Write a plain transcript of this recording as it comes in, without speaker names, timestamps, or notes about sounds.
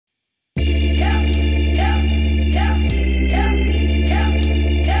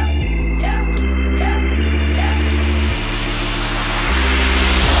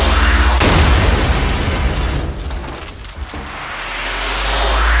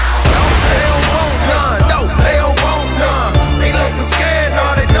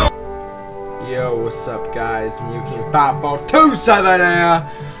What's up, guys? New King 5427 here.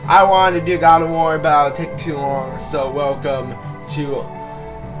 I wanted to do God of War, but it'll take too long. So welcome to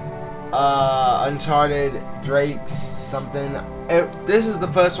Uncharted Drake's something. This is the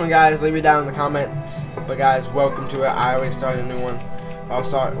first one, guys. Leave it down in the comments. But guys, welcome to it. I always start a new one. I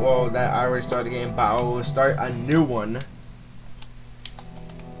already started the game, but I will start a new one.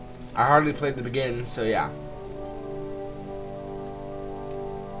 I hardly played the beginning, so yeah.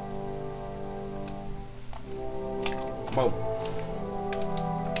 Boom.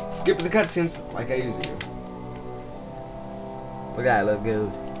 Skip the cutscenes like I usually do. Look at that, look good.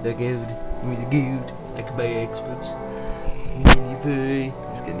 Look good. Music good. Like by experts.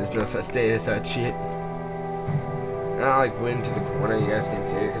 Just kidding, there's no such thing as that shit. And I like went to the corner, you guys can't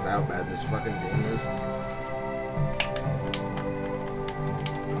see it because how bad this fucking game is.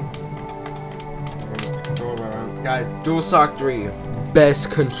 Guys, DualShock 3, best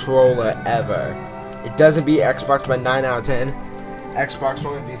controller ever. It doesn't beat Xbox by 9 out of 10. Xbox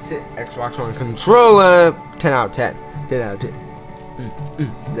One beats it. Xbox One controller, 10 out of 10. 10 out of 10.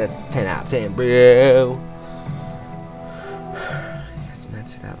 That's 10 out of 10, bro. Yes,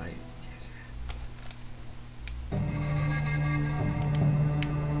 that's it. I like. Yes.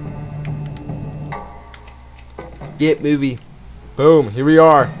 Get movie. Boom. Here we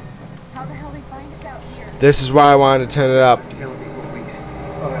are. How the hell they find us out here? This is why I wanted to turn it up.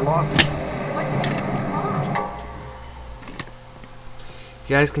 Oh, I lost it.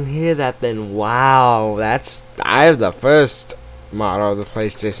 You guys can hear that then. Wow, I have the first model of the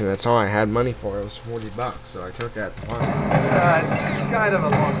PlayStation. That's all I had money for. It was $40, so I took that. It's kind of a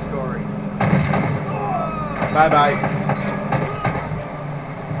long story. Bye bye.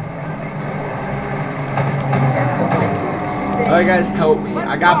 Alright guys, help me.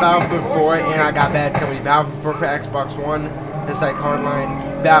 I got Battlefield 4 and I got Bad Company. Battlefield 4 for Xbox One. It's like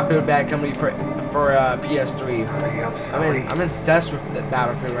Hardline. Battlefield Bad Company for PS3. I'm obsessed with the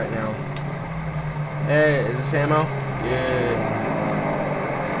Battlefield right now. Hey, is this ammo? Yeah.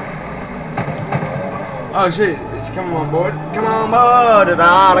 Oh shit, is he coming on board? Come on board, and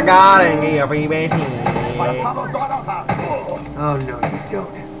all the God and give free Oh no, you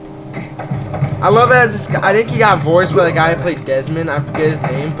don't. I love it as this guy. I think he got voiced by the guy who played Desmond. I forget his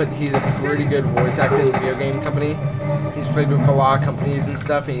name, but he's a pretty good voice actor in the video game company. He's played with a lot of companies and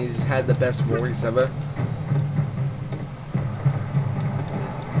stuff, and he's had the best voice ever.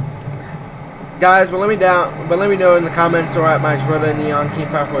 Guys, but let me know in the comments or at my Twitter, Neon King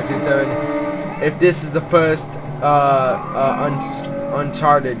 5427, if this is the first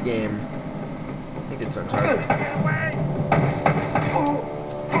Uncharted game. I think it's Uncharted.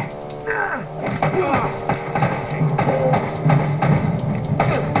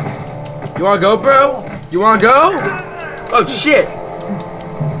 You wanna go, bro? You wanna go? Oh shit!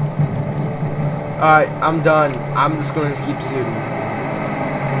 Alright, I'm done. I'm just gonna keep shooting.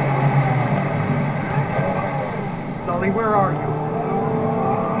 Sully, where are you?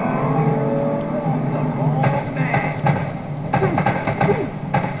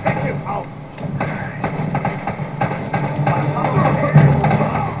 Take him out.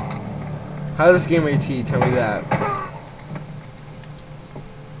 How does this game AT? Tell me that.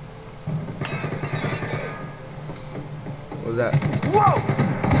 What was that? Whoa!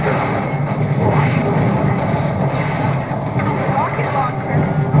 Rocket launcher.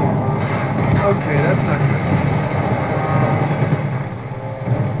 Okay, that's not good.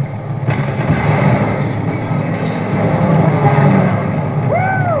 Woo!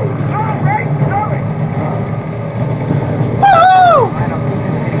 All right, Sully. Woo! I don't think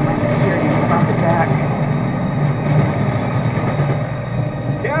they're getting my security deposit back.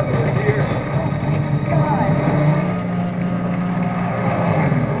 Captain is here. God.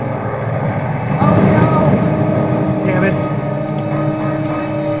 Damn it.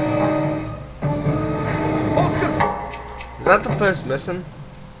 Is that the first mission?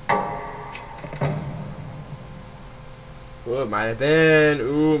 Well, it might have been.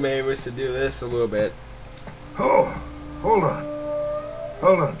 Ooh, maybe we should do this a little bit. Oh, hold on.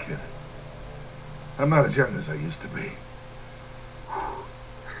 Hold on, kid. I'm not as young as I used to be.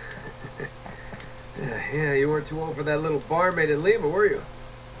 Yeah, you weren't too old for that little barmaid in Lima, were you?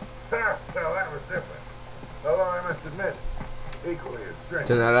 Well, that was different. Although I must admit, equally as strange.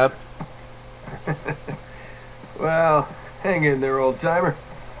 Turn that up. Well, hang in there, old-timer.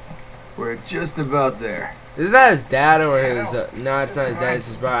 We're just about there. Is that his dad or his? No, it's not his dad. It's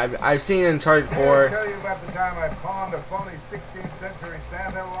his brother. I've seen Uncharted Can I 4. tell you about the time I pawned a phony 16th century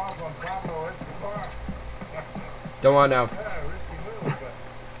sandhill off on Pablo Escobar? Don't want to know. Yeah, risky move, but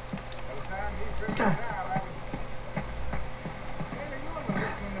by the time he figured it out, I was... Hey, are you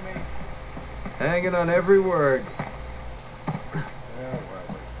listening to me? hanging on every word.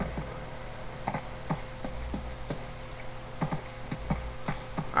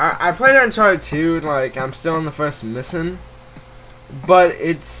 I played Uncharted 2, and like I'm still on the first mission, but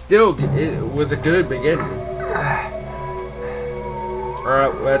it was a good beginning.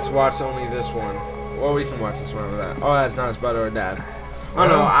 Alright, let's watch only this one. Well, we can watch this one with that. Oh, that's not his brother or dad. Oh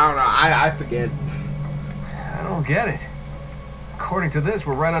no, I don't know. I forget. I don't get it. According to this,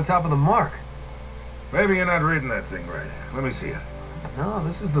 we're right on top of the mark. Maybe you're not reading that thing right. Let me see it. No,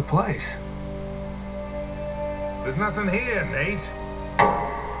 this is the place. There's nothing here, Nate.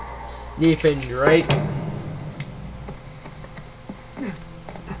 Nathan Drake. Yeah.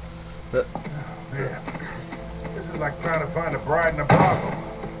 This is like trying to find a bride in a brothel.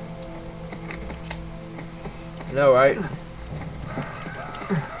 No, right?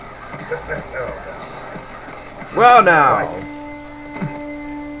 Well, now.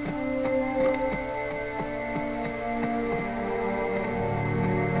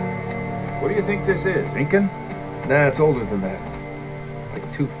 What do you think this is? Incan? Nah, it's older than that.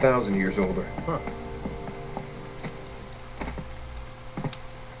 Like 2,000 years older. Huh.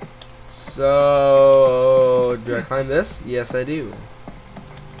 So, do I climb this? Yes, I do.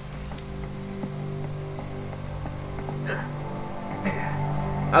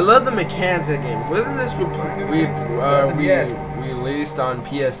 I love the mechanics of the game. Wasn't this released on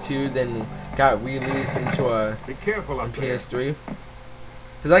PS2, then got released into Be careful on up there. PS3?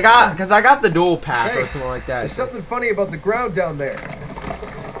 Cause I got the dual pack or something like that. There's something funny about the ground down there.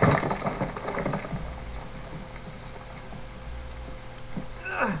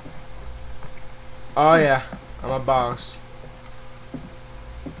 Oh yeah, I'm a boss.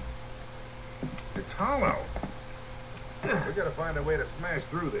 It's hollow. We gotta find a way to smash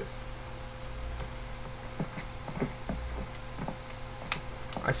through this.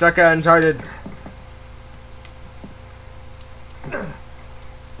 I suck at Uncharted.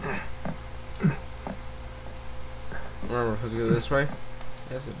 Remember, supposed to go this way?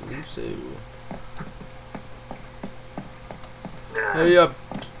 Yes, I believe so. Hey up.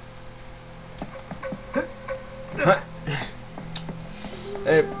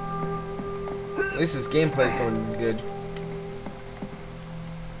 Hey. At least this gameplay's going good.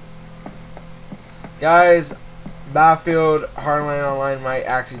 Guys, Battlefield Hardline Online might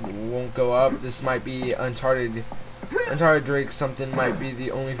actually won't go up. This might be Uncharted Drake something might be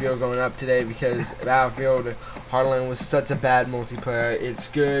the only video going up today because Battlefield Hardline was such a bad multiplayer. It's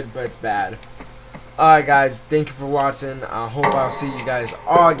good, but it's bad. Alright guys, thank you for watching. I hope I'll see you guys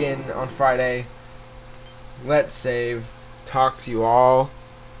all again on Friday. Let's save. Talk to you all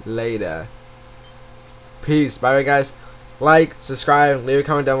later. Peace. Bye bye guys. Like, subscribe, leave a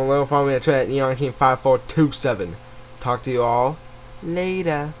comment down below. Follow me on Twitter at NeonKing5427. Talk to you all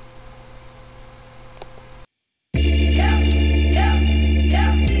later.